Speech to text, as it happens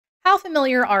how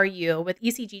familiar are you with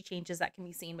ECG changes that can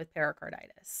be seen with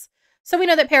pericarditis? So we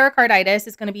know that pericarditis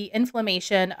is going to be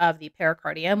inflammation of the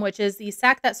pericardium, which is the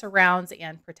sac that surrounds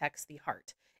and protects the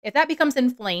heart. If that becomes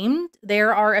inflamed,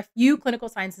 there are a few clinical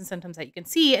signs and symptoms that you can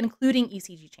see, including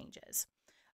ECG changes.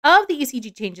 Of the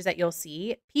ECG changes that you'll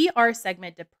see, PR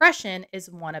segment depression is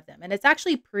one of them, and it's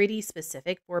actually pretty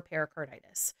specific for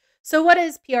pericarditis. So what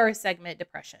is PR segment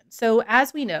depression? So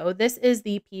as we know, this is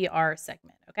the PR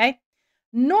segment, okay?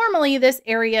 Normally, this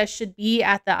area should be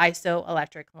at the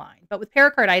isoelectric line, but with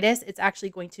pericarditis, it's actually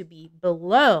going to be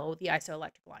below the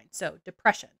isoelectric line, so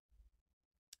depression.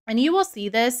 And you will see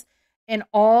this in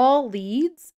all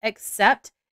leads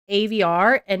except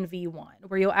AVR and V1,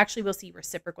 where you'll actually will see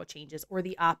reciprocal changes or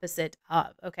the opposite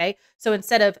of, okay? So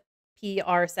instead of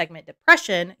PR segment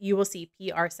depression, you will see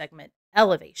PR segment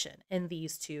elevation in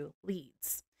these two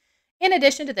leads. In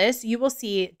addition to this, you will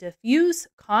see diffuse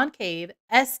concave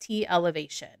ST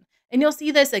elevation. And you'll see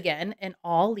this again in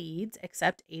all leads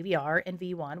except AVR and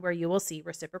V1, where you will see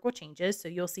reciprocal changes. So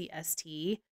you'll see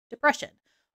ST depression.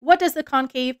 What does the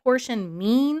concave portion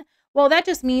mean? Well, that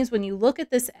just means when you look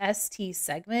at this ST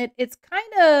segment, it's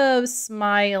kind of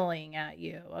smiling at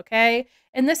you, okay?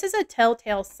 And this is a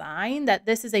telltale sign that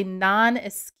this is a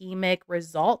non-ischemic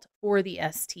result for the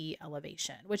ST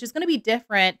elevation, which is going to be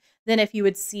different than if you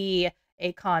would see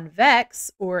a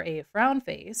convex or a frown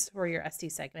face for your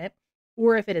ST segment,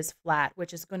 or if it is flat,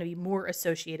 which is going to be more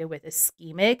associated with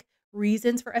ischemic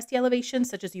reasons for ST elevation,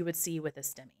 such as you would see with a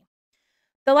STEMI.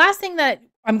 The last thing that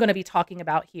I'm going to be talking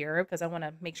about here, because I want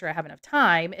to make sure I have enough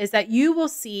time, is that you will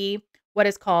see what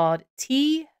is called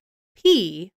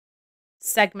TP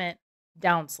segment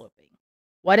downsloping.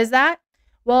 What is that?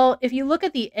 Well, if you look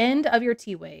at the end of your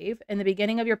T wave and the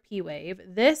beginning of your P wave,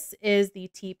 this is the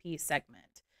TP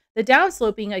segment. The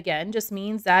downsloping, again, just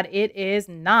means that it is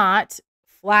not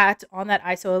flat on that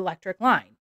isoelectric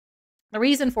line. The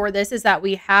reason for this is that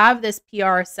we have this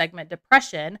PR segment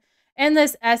depression and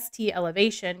this ST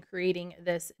elevation creating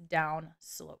this down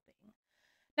sloping.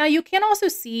 Now you can also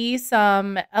see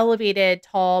some elevated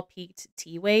tall peaked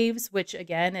T waves, which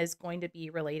again is going to be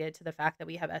related to the fact that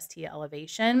we have ST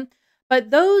elevation. But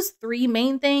those three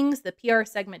main things, the PR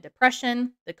segment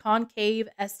depression, the concave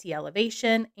ST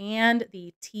elevation, and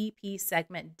the TP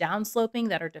segment downsloping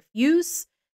that are diffuse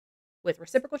with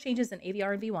reciprocal changes in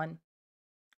AVR and V1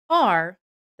 are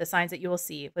the signs that you will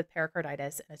see with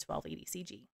pericarditis and a 12-lead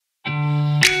ECG.